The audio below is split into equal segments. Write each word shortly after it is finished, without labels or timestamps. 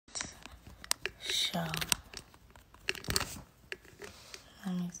show.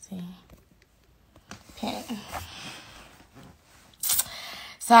 Let me see. Pen.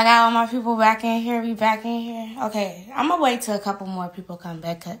 So I got all my people back in here. We back in here. Okay, I'm going to wait till a couple more people come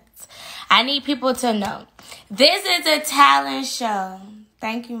back because I need people to know. This is a talent show.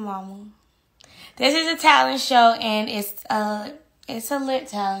 Thank you, Mama. This is a talent show, and it's a lit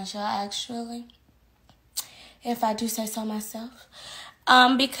talent show, actually. If I do say so myself.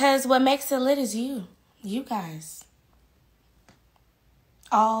 Because what makes it lit is you. You guys.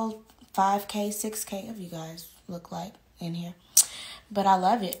 All 5K, 6K of you guys look like in here. But I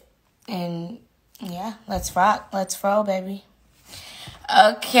love it. And yeah, let's rock. Let's roll, baby.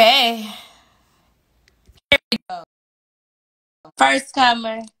 Okay. Here we go. First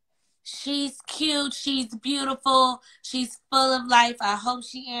comer. She's cute. She's beautiful. She's full of life. I hope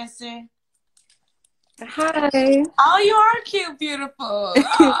she answered. Hi. Oh, you are cute, beautiful.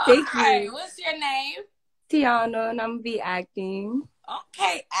 Thank you. What's your name? Tiana, and I'm gonna be acting.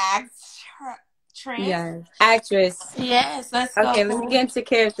 Okay, actress. Yes, actress. Yes, let's go. Okay, let's get into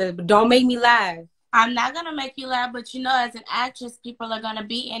character, but don't make me laugh. I'm not gonna make you laugh, but you know, as an actress, people are gonna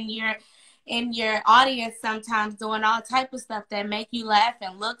be in your audience sometimes doing all type of stuff that make you laugh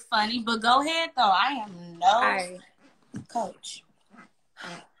and look funny. But go ahead, though. I am no coach.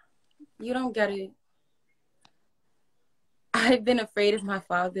 You don't get it. I've been afraid of my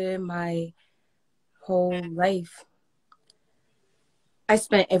father my whole life. I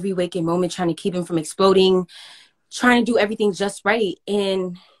spent every waking moment trying to keep him from exploding, trying to do everything just right.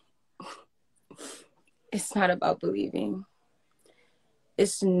 And it's not about believing.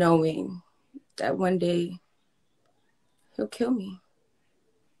 It's knowing that one day he'll kill me.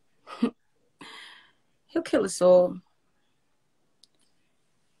 He'll kill us all.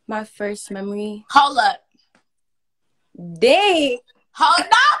 My first memory. Hold up. Dang. Hold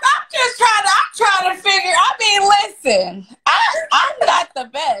up. I'm trying to figure. I mean, listen. I'm not the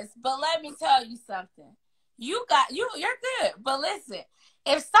best, but let me tell you something. You're good. But listen,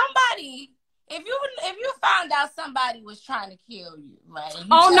 if you found out somebody was trying to kill you, right?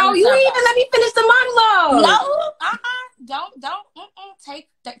 Oh no, you didn't even let me finish the monologue. No, don't.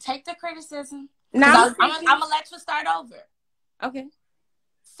 Take the criticism. Now I'm gonna let you start over. Okay.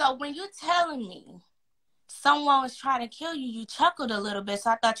 So when you're telling me someone was trying to kill you, you chuckled a little bit,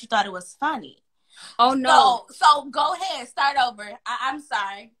 so I thought you thought it was funny. Oh no. So go ahead, start over. I'm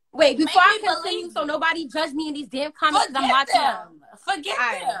sorry. Wait, before I continue, so nobody judge me in these damn comments because I'm watching them. Forget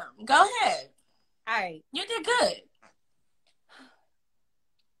them. Go ahead. All right. You did good.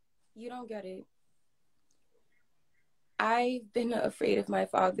 You don't get it. I've been afraid of my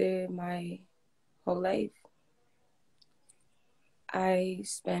father my whole life. I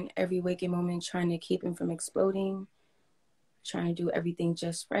spent every waking moment trying to keep him from exploding, trying to do everything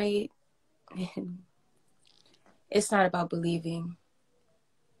just right. And it's not about believing.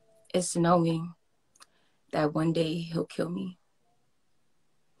 It's knowing that one day he'll kill me.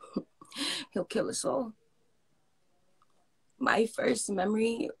 He'll kill us all. My first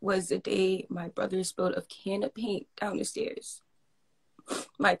memory was the day my brother spilled a can of paint down the stairs.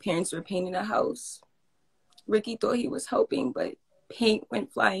 My parents were painting a house. Ricky thought he was helping, but paint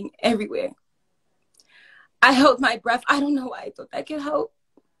went flying everywhere. I held my breath. I don't know why I thought that could help.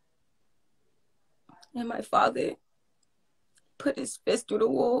 And my father put his fist through the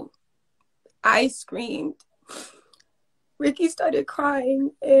wall. I screamed. Ricky started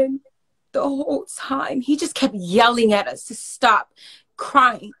crying, and the whole time he just kept yelling at us to stop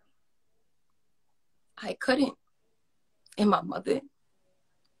crying. I couldn't. And my mother,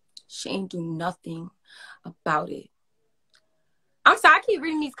 she ain't do nothing about it. I'm sorry, I keep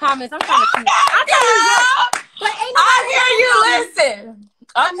reading these comments. I'm trying to but ain't I hear you. Listen.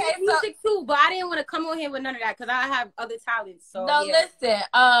 I make music too, but I didn't want to come on here with none of that because I have other talents. So no, yeah. listen.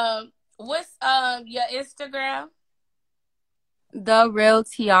 What's your Instagram? The Real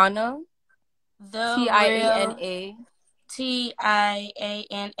Tiana. The Tiana.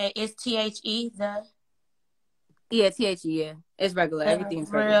 Tiana. It's THE. The THE. Yeah, it's regular.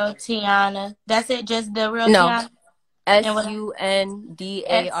 Everything's regular. Real Tiana. That's it. Just The Real Tiana.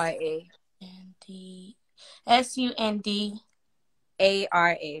 SUNDARA.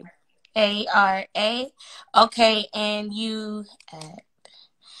 SUNDARA. Okay, and you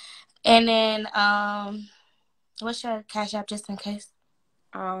and then what's your Cash App just in case?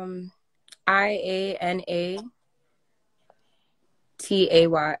 IANATAY.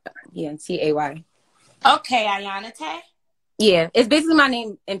 Yeah, TAY. Okay, Ayana Tay. Yeah, it's basically my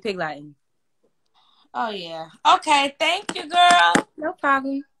name in Pig Latin. Oh yeah. Okay, thank you, girl. No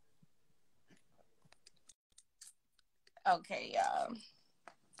problem. Okay, y'all.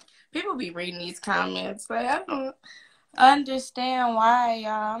 People be reading these comments, but I don't understand why,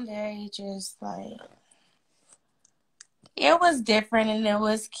 y'all. I'm very just like, it was different and it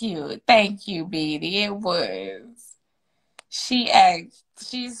was cute. Thank you, Beatty. It was. She's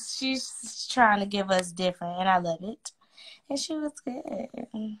trying to give us different, and I love it. And she was good.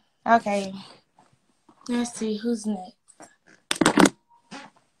 Okay, let's see who's next.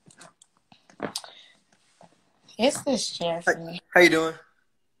 It's this chair Hi, for me. how you doing?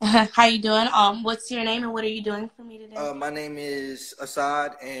 How you doing? What's your name and what are you doing for me today? My name is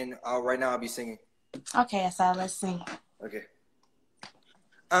Assad, and right now I'll be singing. Okay, so let's sing. Okay.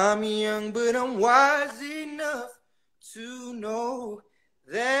 I'm young, but I'm wise enough to know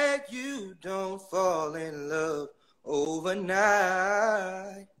that you don't fall in love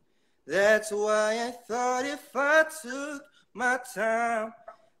overnight. That's why I thought if I took my time,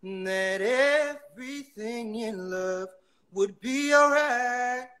 that everything in love would be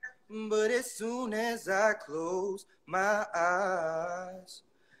alright. But as soon as I close my eyes,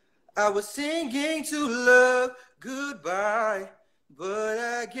 I was singing to love goodbye. But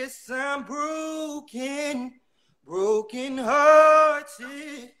I guess I'm broken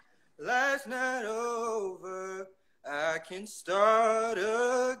hearted. Life's not over. I can start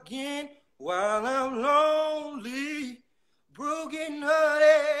again while I'm lonely. Broken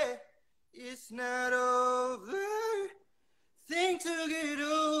hearted. It's not over. Thing to get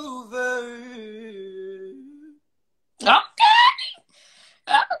over. Okay.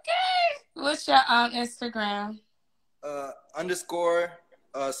 What's your Instagram? Underscore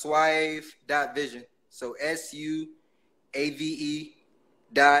Suave.vision. So SUAVE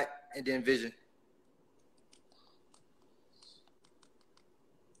dot and then vision.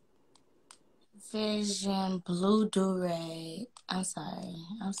 Vision Blue Durag. I'm sorry.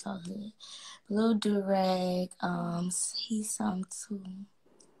 I'm so good. Blue Durag. He's some too.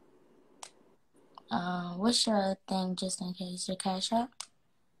 What's your thing just in case? Your Cash App?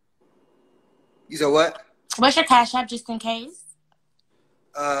 You said what? What's your Cash App just in case?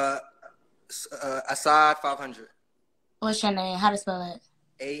 Assad 500. What's your name? How to spell it?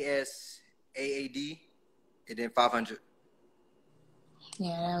 ASAAD and then 500.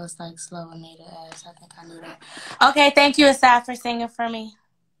 Yeah, that was like slow for me to ask. I think I knew that. Okay, thank you, Asad, for singing for me.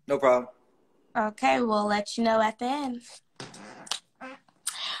 No problem. Okay, we'll let you know at the end.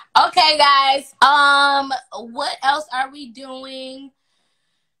 Okay, guys. What else are we doing?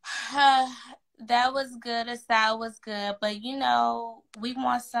 That was good. Asad was good, but you know, we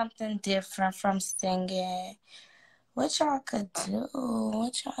want something different from singing. What y'all could do?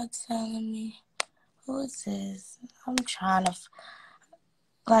 What y'all telling me? Who is this? I'm trying to,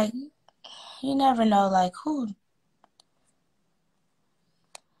 like, you never know, like, who.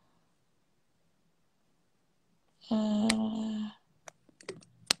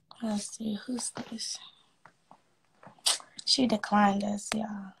 Let's see, who's this? She declined us,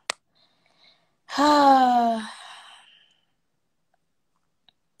 y'all.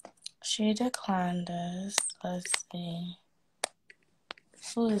 She declined us. Let's see.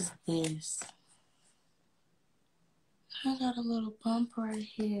 Who is this? I got a little bump right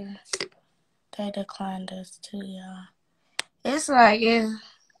here. They declined us too, y'all. It's like,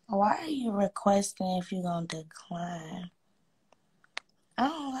 why are you requesting if you're gonna decline? I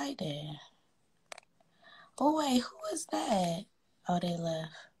don't like that. Oh, wait, who is that? Oh, they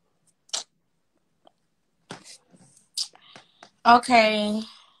left. Okay.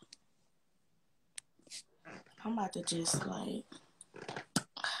 I'm about to just, like,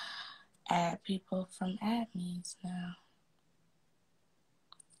 add people from admins now.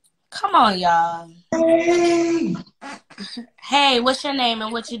 Come on, y'all. Hey! Hey, what's your name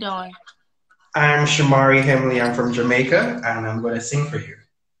and what you doing? I'm Shamari Hemley. I'm from Jamaica, and I'm going to sing for you.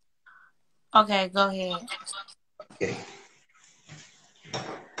 Okay, go ahead. Okay.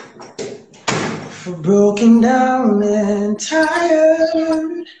 For broken down and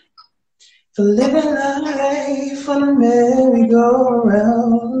tired, for living life on a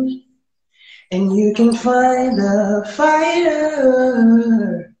merry-go-round, and you can find a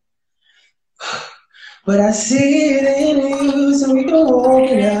fighter, but I see it in you, so we can walk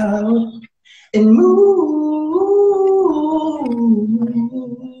it out and move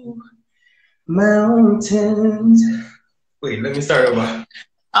mountains. Wait, let me start over.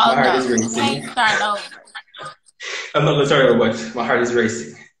 Oh, My heart is no. You racing. can't start over. I'm not going to start over, but my heart is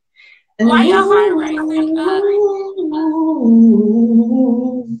racing. And why your heart racing?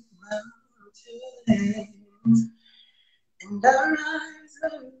 mountains, and our eyes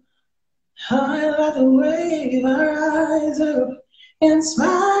up high like the wave, our eyes up and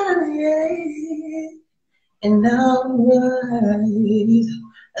smile, yeah. And our eyes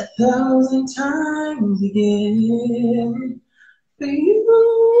 1,000 times again. For you,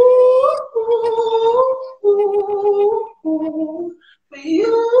 for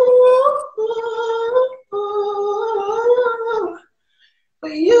you, for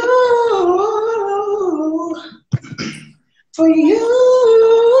you, for you.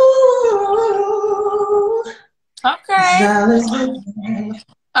 Okay. Silence.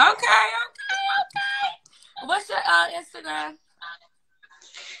 Okay. What's your Instagram?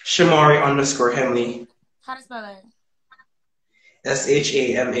 Shamari_Hemley. How to spell it?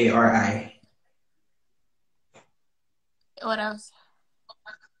 SHAMARI. What else?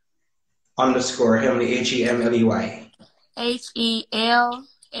 _Hemley. HEMLEY.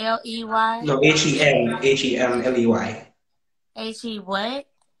 HELLEY. No, HEMLEY. HE what?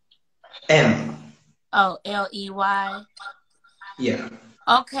 M. Oh, LEY. Yeah.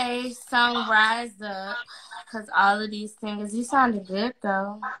 Okay, song Rise Up. Because all of these singers, you sounded good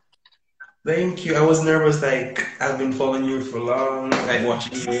though. Thank you. I was nervous. Like, I've been following you for long, like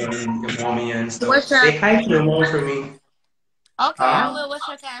watching you and your mommy and stuff. What's your... Say hi to your mom for me. Okay, I will. What's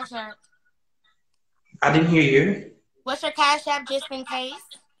your cash app? I didn't hear you. What's your cash app just in case?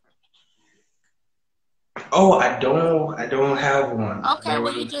 Oh, I don't have one. Okay,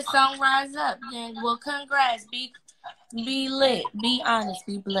 well you just song Rise Up. Then well congrats. Be lit. Be honest.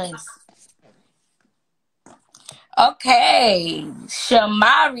 Be blessed. Okay.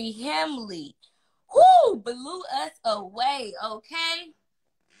 Shamari Hemley. Whoo, blew us away, okay?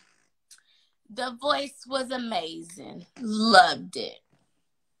 The voice was amazing. Loved it.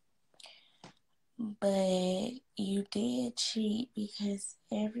 But you did cheat because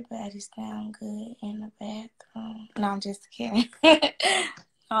everybody sound good in the bathroom. No, I'm just kidding. No,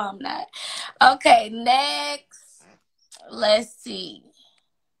 I'm not. Okay, next. Let's see.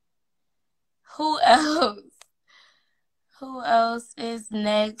 Who else? Who else is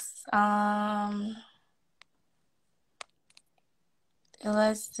next?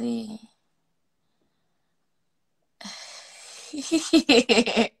 Let's see.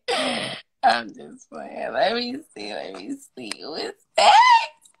 I'm just playing. Let me see. Who is that?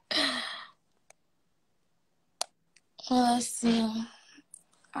 Well, let's see.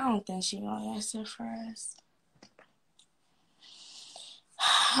 I don't think she gonna answer first.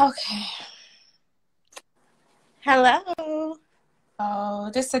 Okay. Hello. Oh,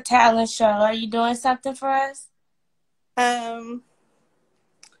 this is a talent show. Are you doing something for us?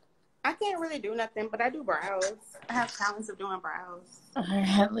 I can't really do nothing, but I do brows. I have talents of doing brows.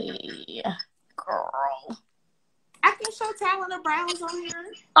 Really? Girl. I can show talent of brows on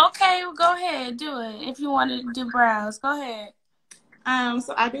here. Okay, well, go ahead. Do it. If you want to do brows, go ahead.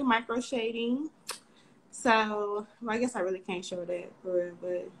 So I do micro shading. So, well, I guess I really can't show that for real,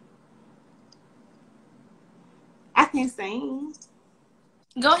 but I can sing.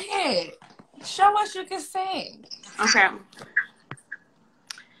 Go ahead. Show us you can sing. Okay.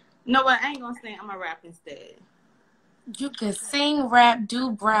 No, what? I ain't gonna sing. I'm gonna rap instead. You can sing, rap, do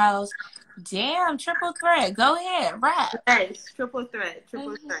brows. Damn, triple threat. Go ahead, rap. Yes, triple threat.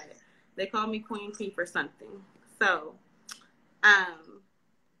 They call me Queen P for something. So, Oh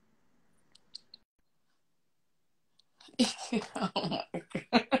my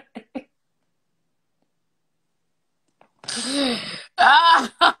god. Oh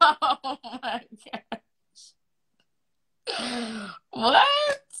my gosh. What?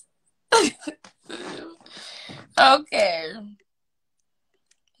 Okay.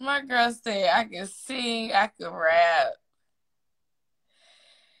 My girl said I can sing, I can rap.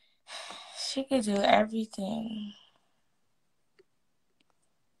 She could do everything.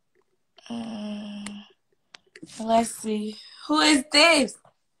 Let's see. Who is this?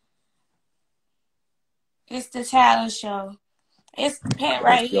 It's the talent show. It's Pet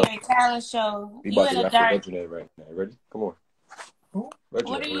right here, talent show. We You about in to the rap dark. with Reginae right now. Ready? Come on. Reginae.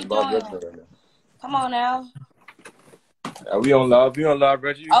 What are you About doing? Reginae right now. Come on now. We on live,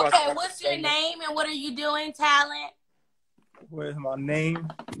 Reggie. Okay, what's your name and what are you doing, talent? What is my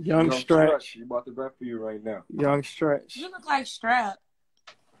name? Young Stretch. You about to rap for you right now. Young Stretch. You look like Strap.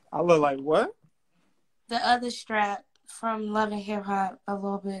 I look like what? The other Strap from Love and Hip Hop a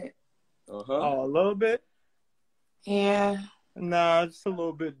little bit. Oh, a little bit? Yeah. Nah, just a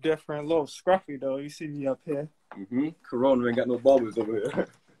little bit different. A little scruffy, though. You see me up here. Corona ain't got no bubbles over here.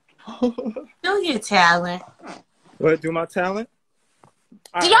 Do your talent. What, do my talent?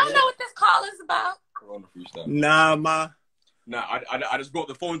 Do y'all know what this call is about? Corona freestyle. Nah, I just brought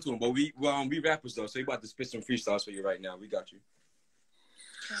the phone to him, but we rappers though, so we about to spit some freestyles for you right now. We got you.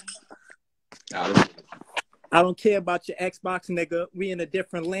 I don't care about your Xbox, nigga. We in a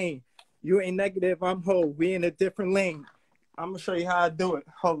different lane. You ain't negative, I'm hoe. We in a different lane. I'm gonna show you how I do it.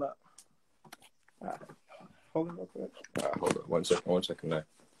 Hold up. All right. Hold it up. All right, hold on. 1 second now.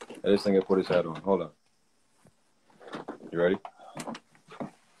 This thing put his hat on. Hold on. You ready?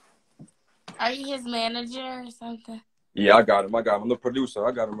 Are you his manager or something? Yeah, I got him. I'm the producer.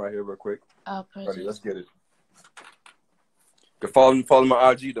 I got him right here real quick. Oh, producer. Ready, let's get it. You can follow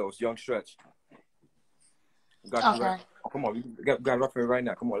my IG, though. It's Young Stretch. Got you, right? Oh, come on. You got it up here right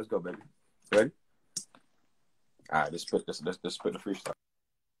now. Come on, let's go, baby. Ready? All right, let's spit the freestyle.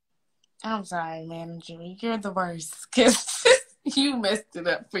 I'm sorry, manager. You're the worst. Because you messed it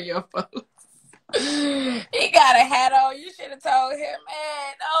up for your folks. He got a hat on. You should have told him,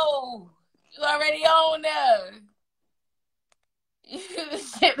 man, no. You already on there. You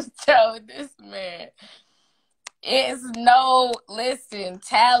should have told this man. It's no, listen,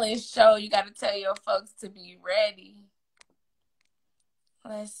 talent show. You got to tell your folks to be ready.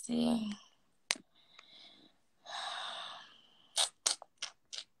 Let's see.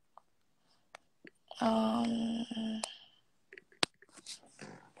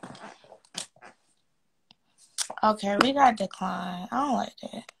 Okay, we got decline. I don't like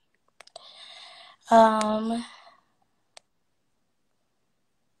that.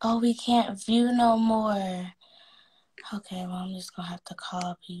 Oh, we can't view no more. Okay, well, I'm just gonna have to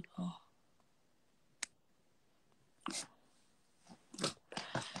call people.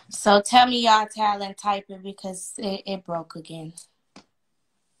 So tell me y'all talent, type it because it broke again.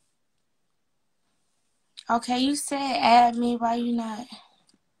 Okay, you said add me. Why you not?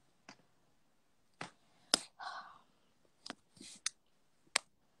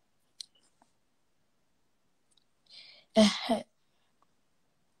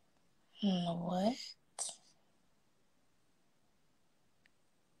 What?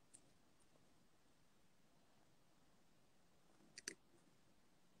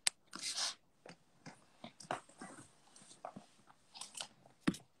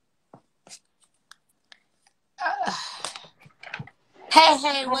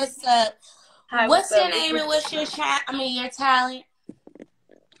 Hey, what's up? Hi, What's your up? name and what's your your talent?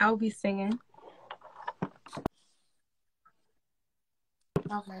 I'll be singing.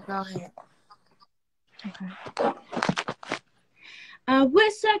 Okay, go ahead. Okay. I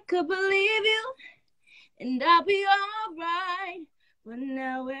wish I could believe you, and I'll be alright. But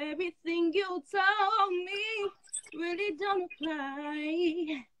now everything you told me really don't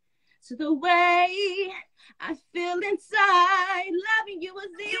apply to the way I feel inside. Loving you was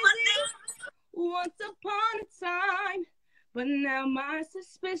easy once upon a time, but now my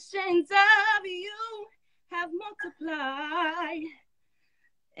suspicions of you have multiplied,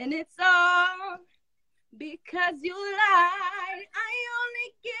 and it's all because you lied. I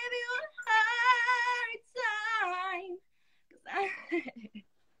only give you a hard time.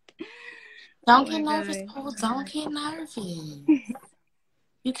 Don't get nervous, Paul. Don't get nervous.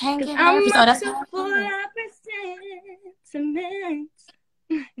 You can't get nervous. I'm Oh, that's not full of sentiment.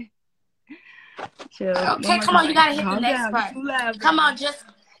 Chill. Okay, come on. You gotta hit the next part. Come on,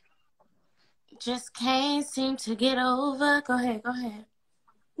 just can't seem to get over. Go ahead.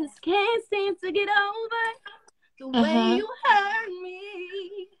 Just can't seem to get over the way you hurt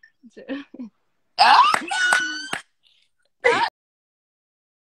me. Oh, no.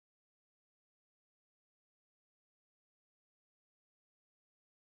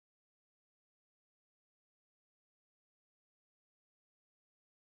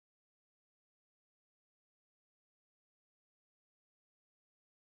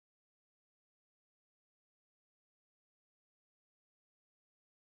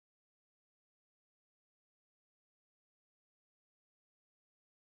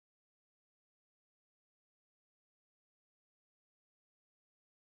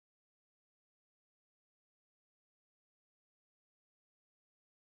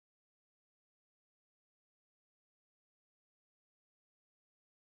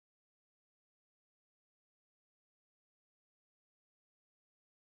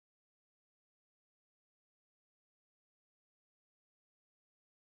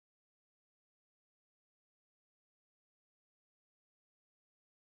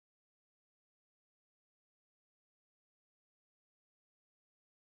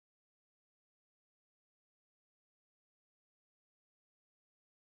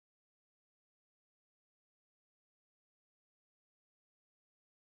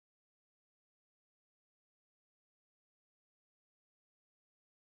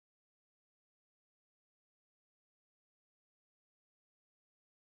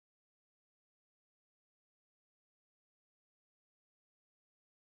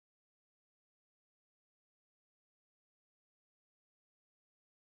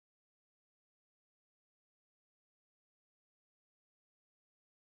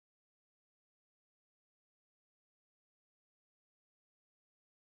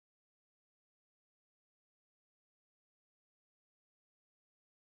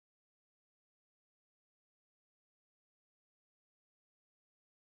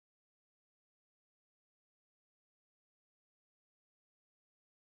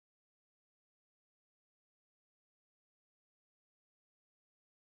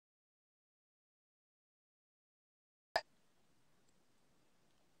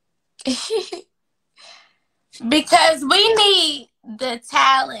 Because we need the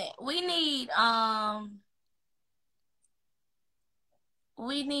talent. We need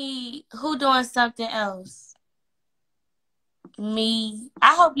who doing something else. Me.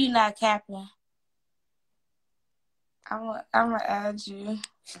 I hope you're not capping. I'm gonna add you.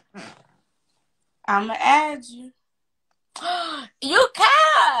 I'm gonna add you. You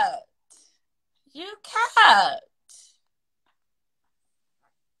capped. You capped.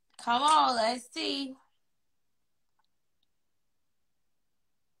 Come on, let's see.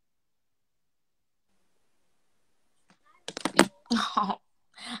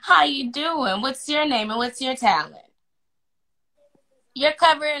 How you doing? What's your name and what's your talent? You're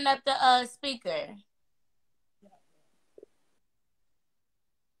covering up the speaker.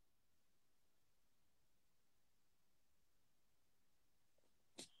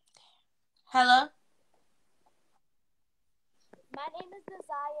 Hello? My name is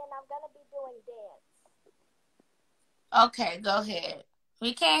Desire and I'm going to be doing dance. Okay, go ahead.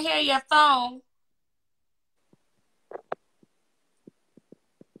 We can't hear your phone.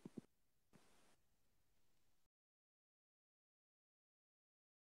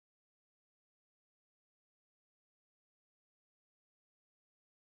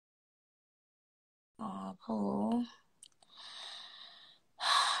 Oh, cool.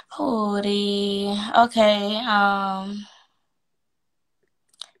 Pooty. Okay,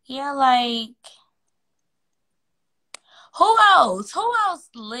 yeah, like, who else? Who else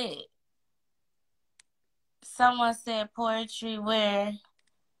lit? Someone said poetry where?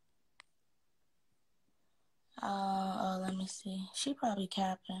 Oh, let me see. She probably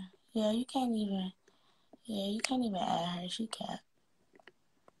capping. Yeah, you can't even add her. She capped.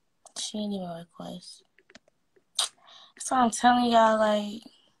 She ain't even request. That's what I'm telling y'all, like,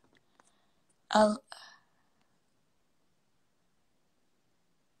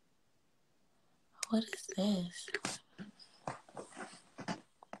 what is this?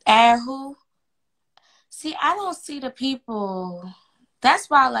 Add who? See, I don't see the people. That's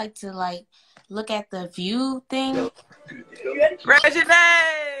why I like to, like, look at the view thing.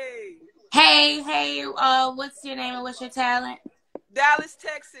 Reginae! Hey, what's your name and what's your talent? Dallas,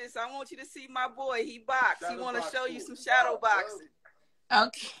 Texas. I want you to see my boy. He boxed. He want to show you some shadow boxing.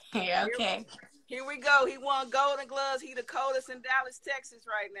 Okay. Here we go. He won Golden Gloves. He the coldest in Dallas, Texas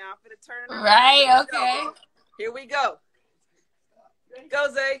right now. I'm finna turn it around. Right, okay. Here we go.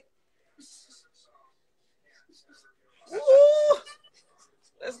 Go, Zay. Woo!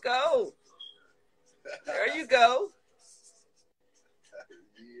 Let's go. There you go.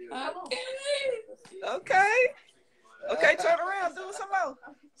 Okay, turn around. Do some more.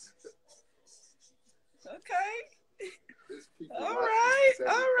 Okay. All right.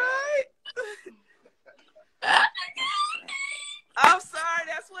 I'm sorry.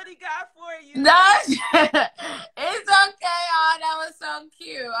 That's what he got for you. No, it's okay. Oh, that was so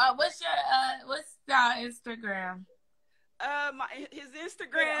cute. What's your Instagram? His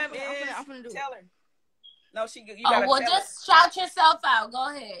Instagram is. I'm gonna do tell her. No, you gotta tell her. Just shout yourself out.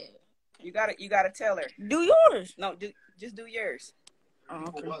 Go ahead. You gotta tell her. Do yours. No, just do yours. Oh,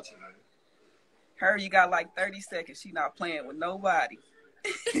 okay. Her, you got like 30 seconds. She not playing with nobody.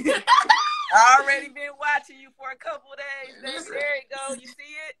 I already been watching you for a couple days. There you go. You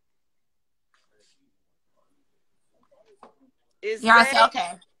see it? Is Y'all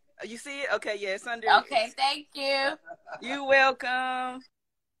okay? You see it? Okay, yeah, it's under. Okay, thank you. You welcome.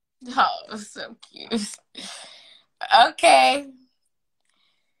 Oh, so cute. Okay.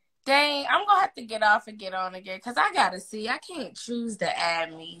 Dang, I'm gonna have to get off and get on again because I gotta see. I can't choose the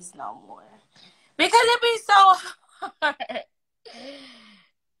add me's no more because it be so hard.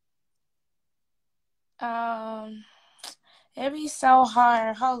 It be so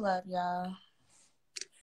hard. Hold up, y'all.